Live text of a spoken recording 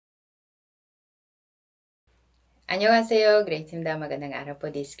Annyeonghaseyo, Grace Simda, magandang araw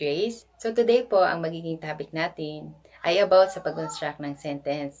po, this Grace. So today po, ang magiging topic natin ay about sa pag-construct ng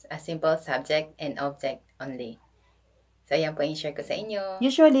sentence, a simple subject and object only. So ayan po yung share ko sa inyo.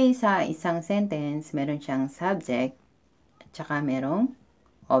 Usually, sa isang sentence, meron siyang subject at saka merong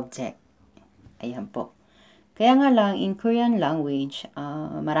object. Ayan po. Kaya nga lang, in Korean language,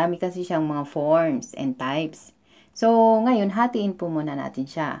 marami kasi siyang mga forms and types. So, ngayon, hatiin po muna natin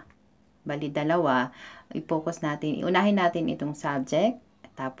siya. Bali, dalawa, i-focus natin, iunahin natin itong subject,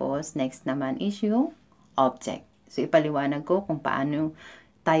 tapos next naman is yung object. So, ipaliwanag ko kung paano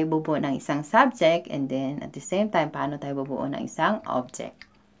tayo bubuo ng isang subject and then at the same time, paano tayo bubuo ng isang object.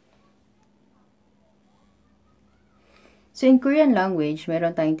 So, in Korean language,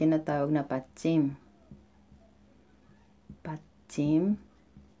 meron tayong tinatawag na patchim. Patchim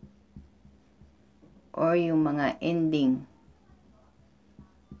or yung mga ending.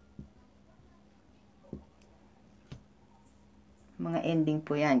 Mga ending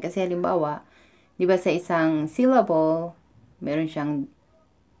po yan. Kasi halimbawa, di ba sa isang syllable, meron siyang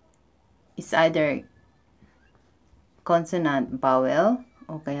is either consonant, vowel,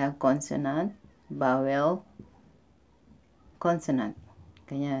 o kaya consonant, vowel, consonant.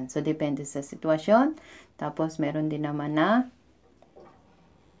 Ganyan. So, depende sa sitwasyon. Tapos, meron din naman na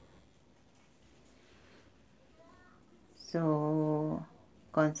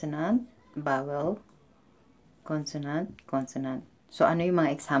consonant, vowel, consonant, consonant. So, ano yung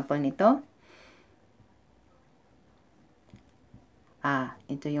mga example nito?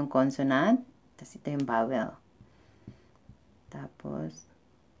 Ito yung consonant, tapos ito yung vowel. Tapos,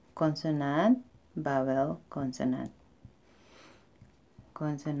 consonant, vowel, consonant.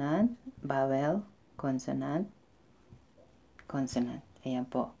 Consonant, vowel, consonant, consonant. Ayan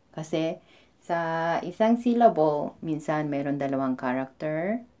po. Kasi, sa isang syllable, minsan meron dalawang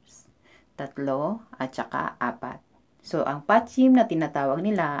characters, tatlo, at saka apat. So, ang patchim na tinatawag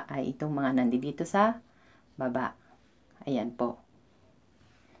nila ay itong mga nandito sa baba. Ayan po.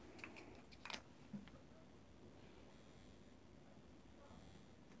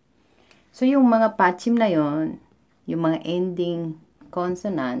 So, yung mga patchim na yon, yung mga ending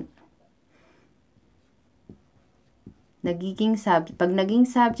consonant, pag naging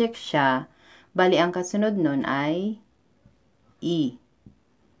subject siya, bali ang kasunod nun ay E.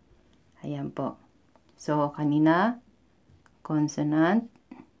 Ayan po. So, kanina, consonant,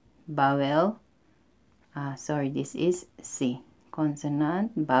 vowel, this is C.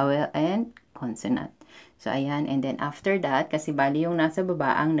 Consonant, vowel, and consonant. So, ayan. And then, after that, kasi bali yung nasa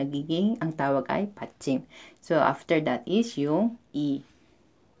baba, ang tawag ay patchim. So, after that is yung E.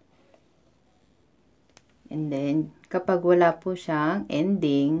 And then, kapag wala po siyang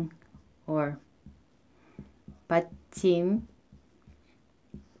ending or patchim,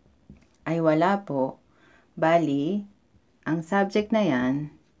 ay wala po, bali, ang subject na yan,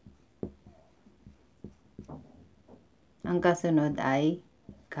 ang kasunod ay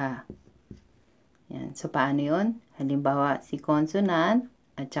ka. Yan. So, paano yun? Halimbawa, si consonant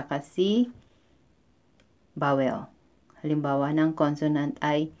at saka si vowel. Halimbawa ng consonant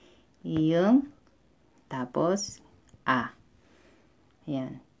ay yung, tapos a.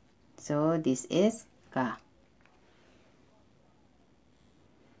 Yan. So, this is ka.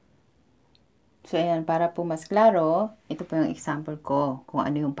 So, ayan, para po mas klaro, ito po yung example ko kung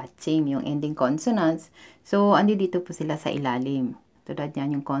ano yung patchim, yung ending consonants. So, andi dito po sila sa ilalim. Tulad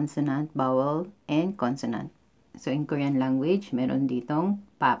yan yung consonant, vowel, and consonant. So, in Korean language, meron ditong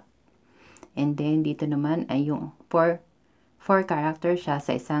pap. And then, dito naman ay yung four characters siya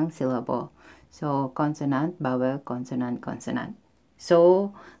sa isang syllable. So, consonant, vowel, consonant, consonant.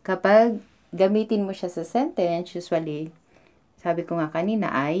 So, kapag gamitin mo siya sa sentence, usually, sabi ko nga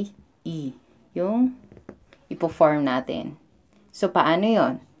kanina ay E. Yung ipo-form natin. So, paano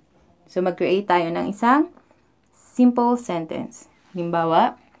yon? So, mag-create tayo ng isang simple sentence.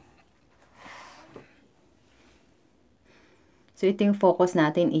 Halimbawa, so, ito yung focus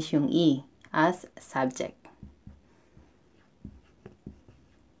natin is yung E as subject.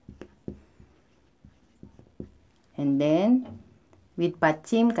 And then, with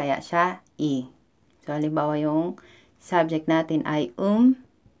patchim, kaya siya E. So, halimbawa yung subject natin ay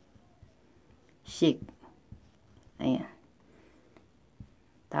shik. Ayan.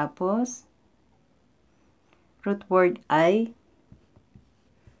 Tapos, root word ay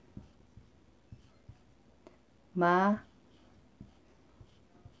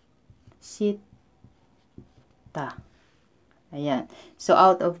shita. Ayan. So,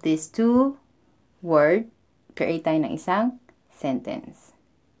 out of these two word, create tayo ng isang sentence.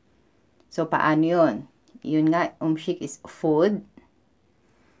 So, paano yun? Yun nga, shik is food.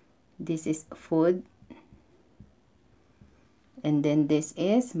 This is food. And then this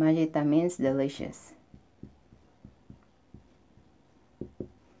is 맛있다 means delicious.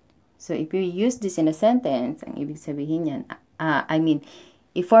 So if you use this in a sentence, ang ibig sabihin niyan,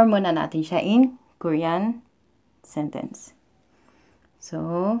 i-form muna natin siya in Korean sentence.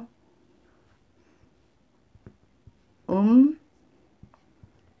 So,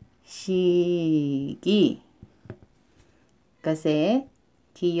 음식이 kasi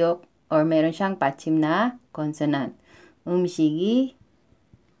기역 or meron siyang 받침 na consonant. 음식이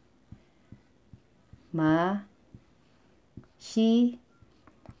맛있어요.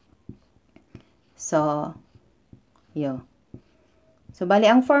 So, bali,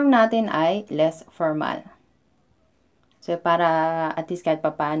 ang form natin ay less formal. So, para at least kahit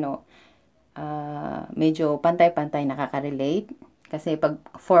papano, medyo pantay-pantay nakaka-relate. Kasi pag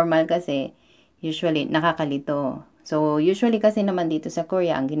formal kasi, usually nakakalito. So, usually kasi naman dito sa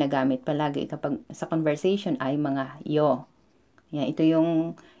Korea, ang ginagamit palagi kapag sa conversation ay mga yo. Yan, ito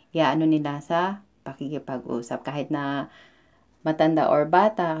yung iaano nila sa pakikipag-usap. Kahit na matanda or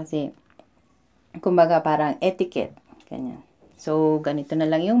bata kasi, kumbaga parang etiquette. Ganyan. So, ganito na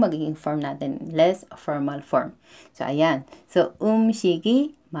lang yung magiging form natin. Less formal form. So, ayan. So,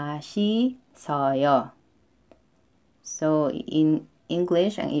 음식이 맛있어요. So, in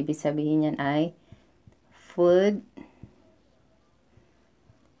English, ang ibig sabihin niyan ay food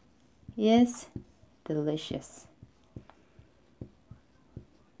is delicious.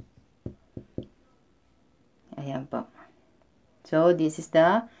 Ayan po. So, this is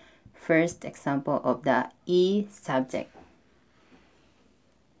the first example of the E subject.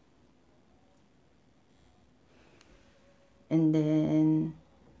 And then,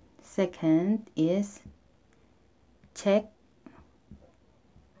 second is 책상.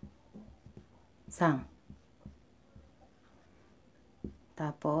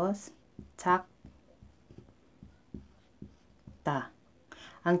 Tapos, 작다.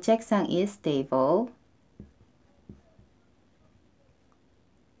 Ang 책상 is table.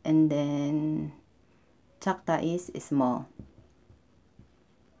 And then, 작다 is small.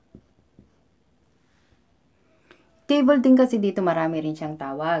 Table din kasi dito marami rin siyang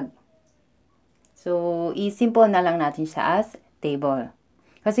tawag. So, i-simple na lang natin siya as table.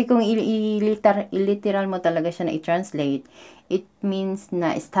 Kasi kung i-literal mo talaga siya na i-translate, it means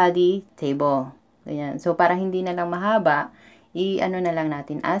na study table. Ganyan. So, para hindi na lang mahaba, i-ano na lang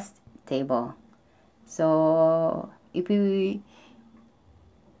natin as table. So, if we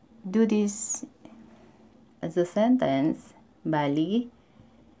do this as a sentence, bali,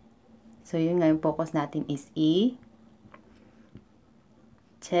 so yun nga yung focus natin is E.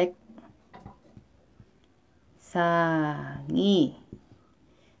 책상이.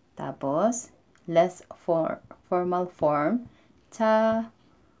 Tapos, less formal form, 작아요.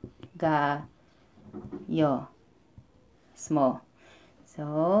 Small.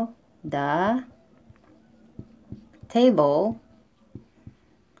 So, the table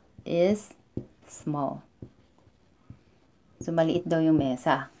is small. So, maliit daw yung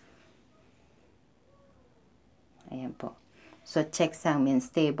mesa. Ayan po. So, 책상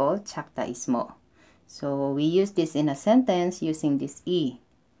means table, 작다 is small. So, we use this in a sentence using this E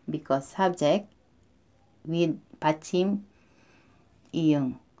because subject with 받침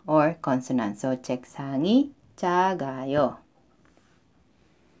이응 or consonant. So, 책상이 작아요.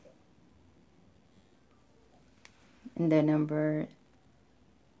 And the number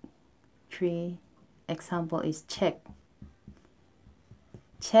 3 example is check.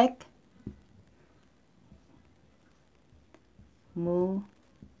 Check. 무겁다.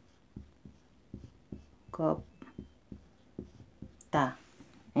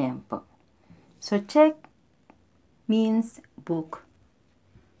 Ayan po. So, check means book.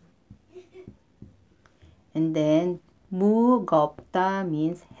 And then, 무겁다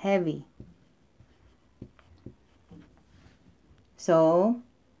means heavy. So,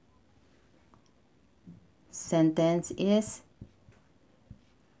 sentence is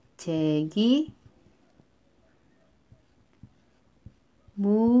책이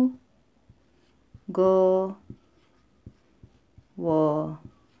무거워요.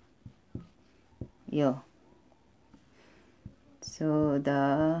 So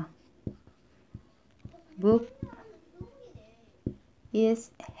the book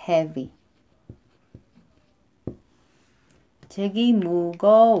is heavy. 책이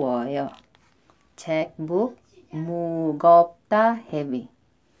무거워요. 책 book 무겁다 heavy.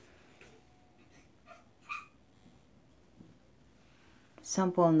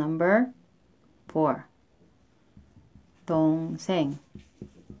 Sample number 4. 동생.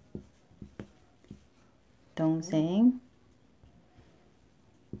 동생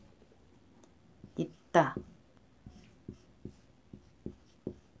있다.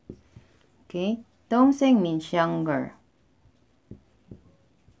 Okay? 동생 means younger.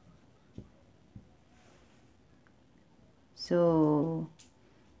 So,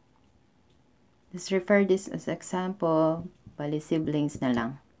 let's refer this as example. Bali, siblings na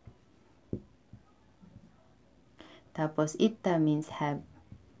lang. Tapos, ita means have.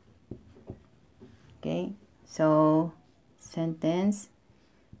 Okay? So, sentence.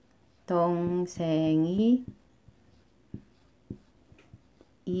 동생이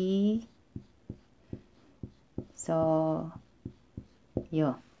있어요.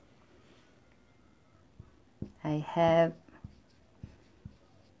 I have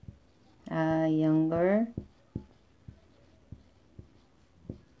a younger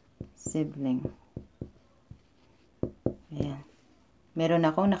sibling. Ayan. Meron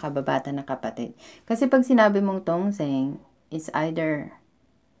akong nakababata na kapatid. Kasi pag sinabi mong tongseng, it's either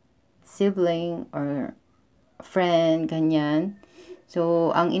sibling or friend, ganyan.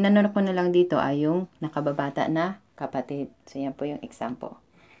 So, ang inano ko na lang dito ay yung nakababata na kapatid. So, yan po yung example.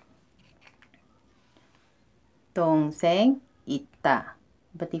 동생 있다.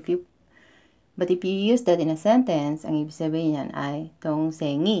 But if you use that in a sentence, ang ibig sabihin yan ay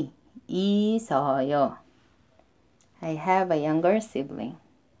동생이 있어요. I have a younger sibling.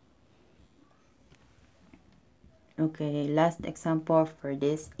 Okay, last example for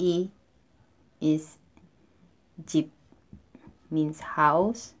this is 집 means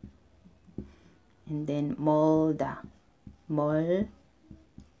house, and then molda.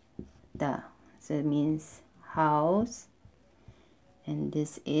 So it means house, and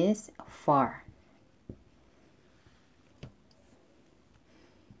this is far.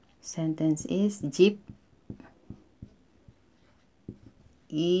 Sentence is 집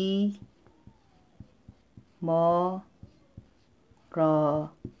멀어요.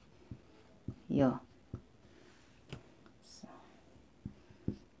 So,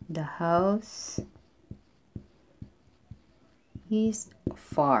 the house is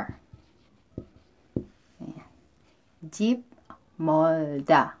far. 집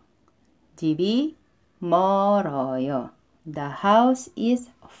멀다. 집이 멀어요. The house is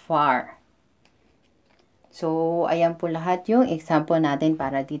far. So, ayan po lahat yung example natin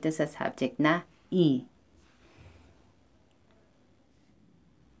para dito sa subject na E.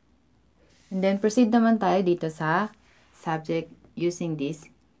 And then, proceed naman tayo dito sa subject using this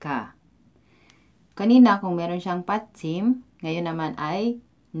ka. Kanina, kung meron siyang patsim, ngayon naman ay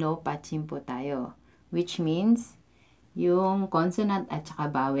no patsim po tayo. Which means, yung consonant at saka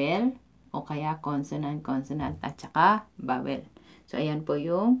vowel, o kaya consonant at saka vowel. So, ayan po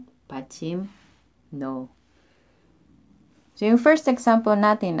yung patsim no. So, yung first example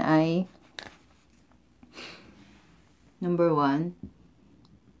natin ay number 1,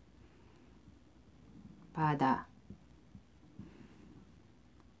 pada.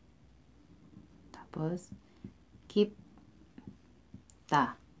 Tapos,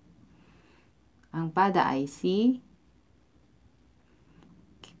 깊다. Ang pada ay sea.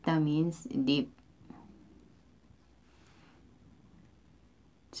 깊다 means deep.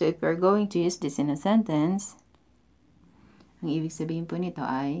 So, if we're going to use this in a sentence, ang ibig sabihin po nito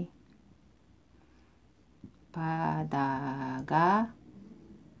ay 바다가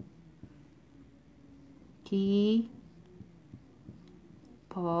깊어요.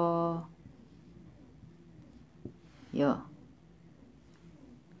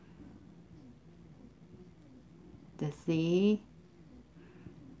 The sea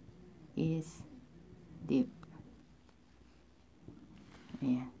is deep.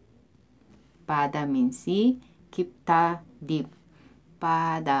 Ayan. 바다 means sea, 깊다, deep.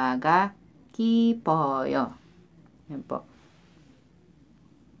 바다가 깊어요. Yan po.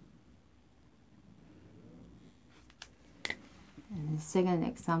 And the second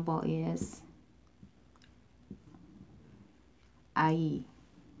example is 아이.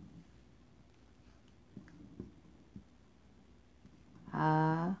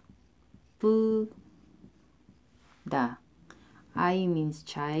 아프다. I means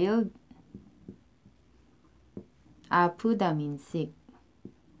child. 아프다 means sick.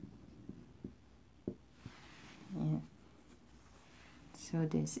 Yeah. So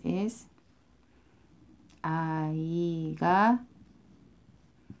this is 아이가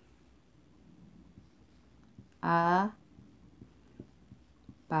아파요.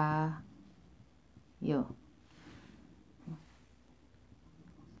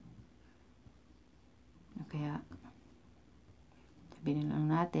 Kaya sabihin lang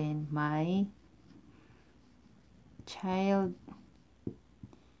natin, my child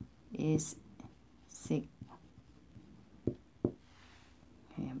is sick.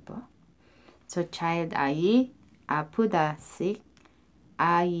 Ayan po. So, child ay 아프다, sick.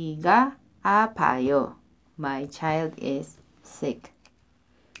 아이가 아파요. My child is sick.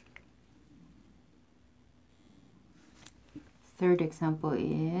 Third example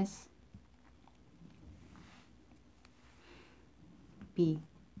is B.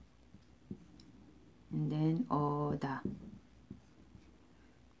 And then 오다.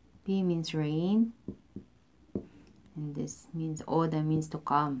 B means rain. And this means 오다 means to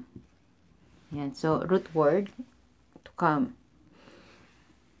come. Yan. So, root word, to come.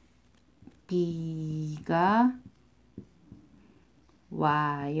 비가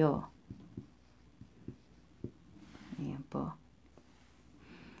와요. Ayan po.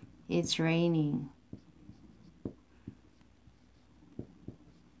 It's raining.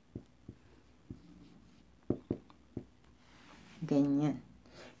 Ganyan.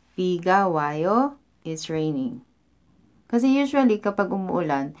 Biga wayo, it's raining. Kasi usually, kapag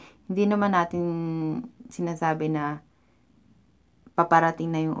umuulan, hindi naman natin sinasabi na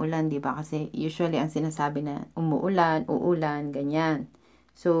paparating na yung ulan, di ba? Kasi usually, ang sinasabi na umuulan, uulan, ganyan.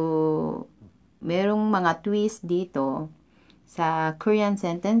 So, merong mga twist dito sa Korean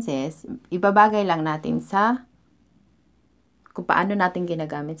sentences, ibabagay lang natin sa kung paano natin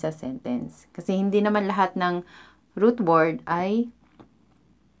ginagamit sa sentence. Kasi hindi naman lahat ng root word ay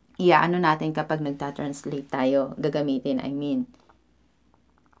iaano natin kapag nagta-translate tayo, gagamitin, I mean.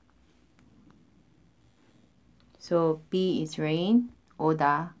 So, P is rain,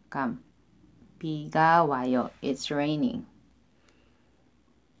 오다, come. 비가 와요, it's raining.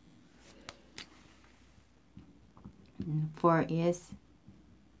 4 is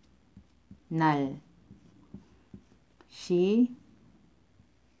날. 시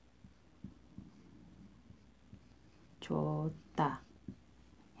좋다.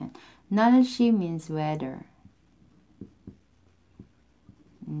 Yan. 날씨 means weather.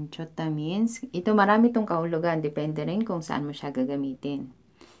 좋다 means, ito marami itong kahulugan. Depende rin kung saan mo siya gagamitin.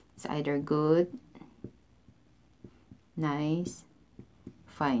 It's either good, nice,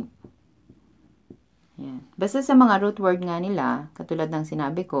 fine. Yan. Basta sa mga root word nga nila, katulad ng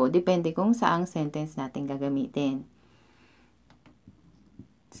sinabi ko, depende kung saang sentence natin gagamitin.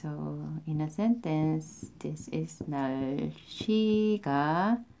 So, in a sentence, this is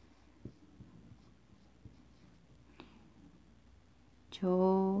날씨가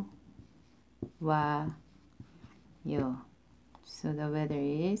좋아요. So, the weather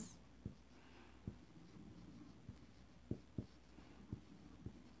is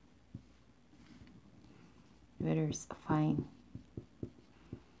fine.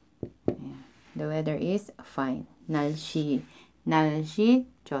 Yeah. The weather is fine. 날씨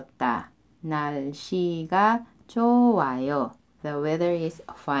좋다. 날씨가 좋아요. The weather is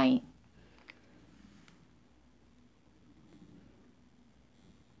fine.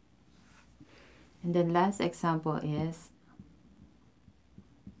 And then last example is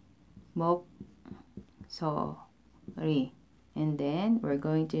목소리. And then we're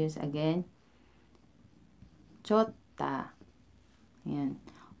going to use again 좋다. Ayan.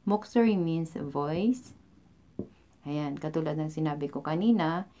 목소리 means voice. Ayan, katulad ng sinabi ko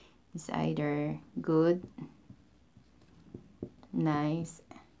kanina, is either good, nice,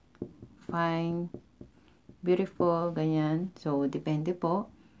 fine, beautiful, ganyan. So, depende po.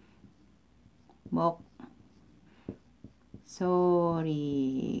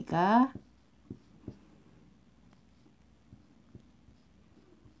 목소리가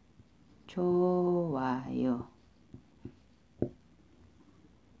좋아요.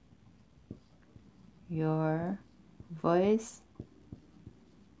 Your voice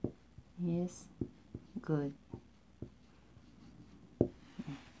is good.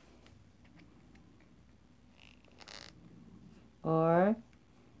 Or,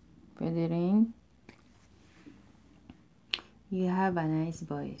 pwede rin, you have a nice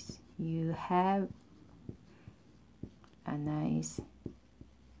voice. You have a nice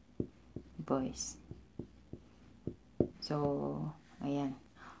voice. So, ayan.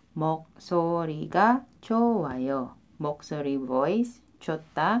 목소리가 좋아요. 목소리 voice,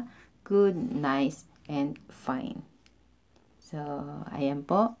 좋다, good, nice, and fine. So, ayan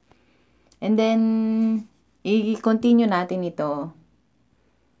po. And then, i-continue natin ito.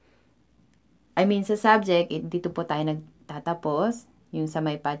 I mean, sa subject, dito po tayo nagtatapos. Yung sa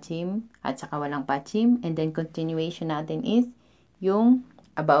may pachim at saka walang pachim. And then, continuation natin is yung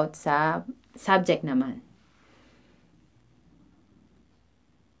about sa subject naman.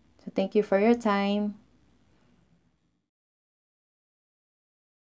 So, thank you for your time.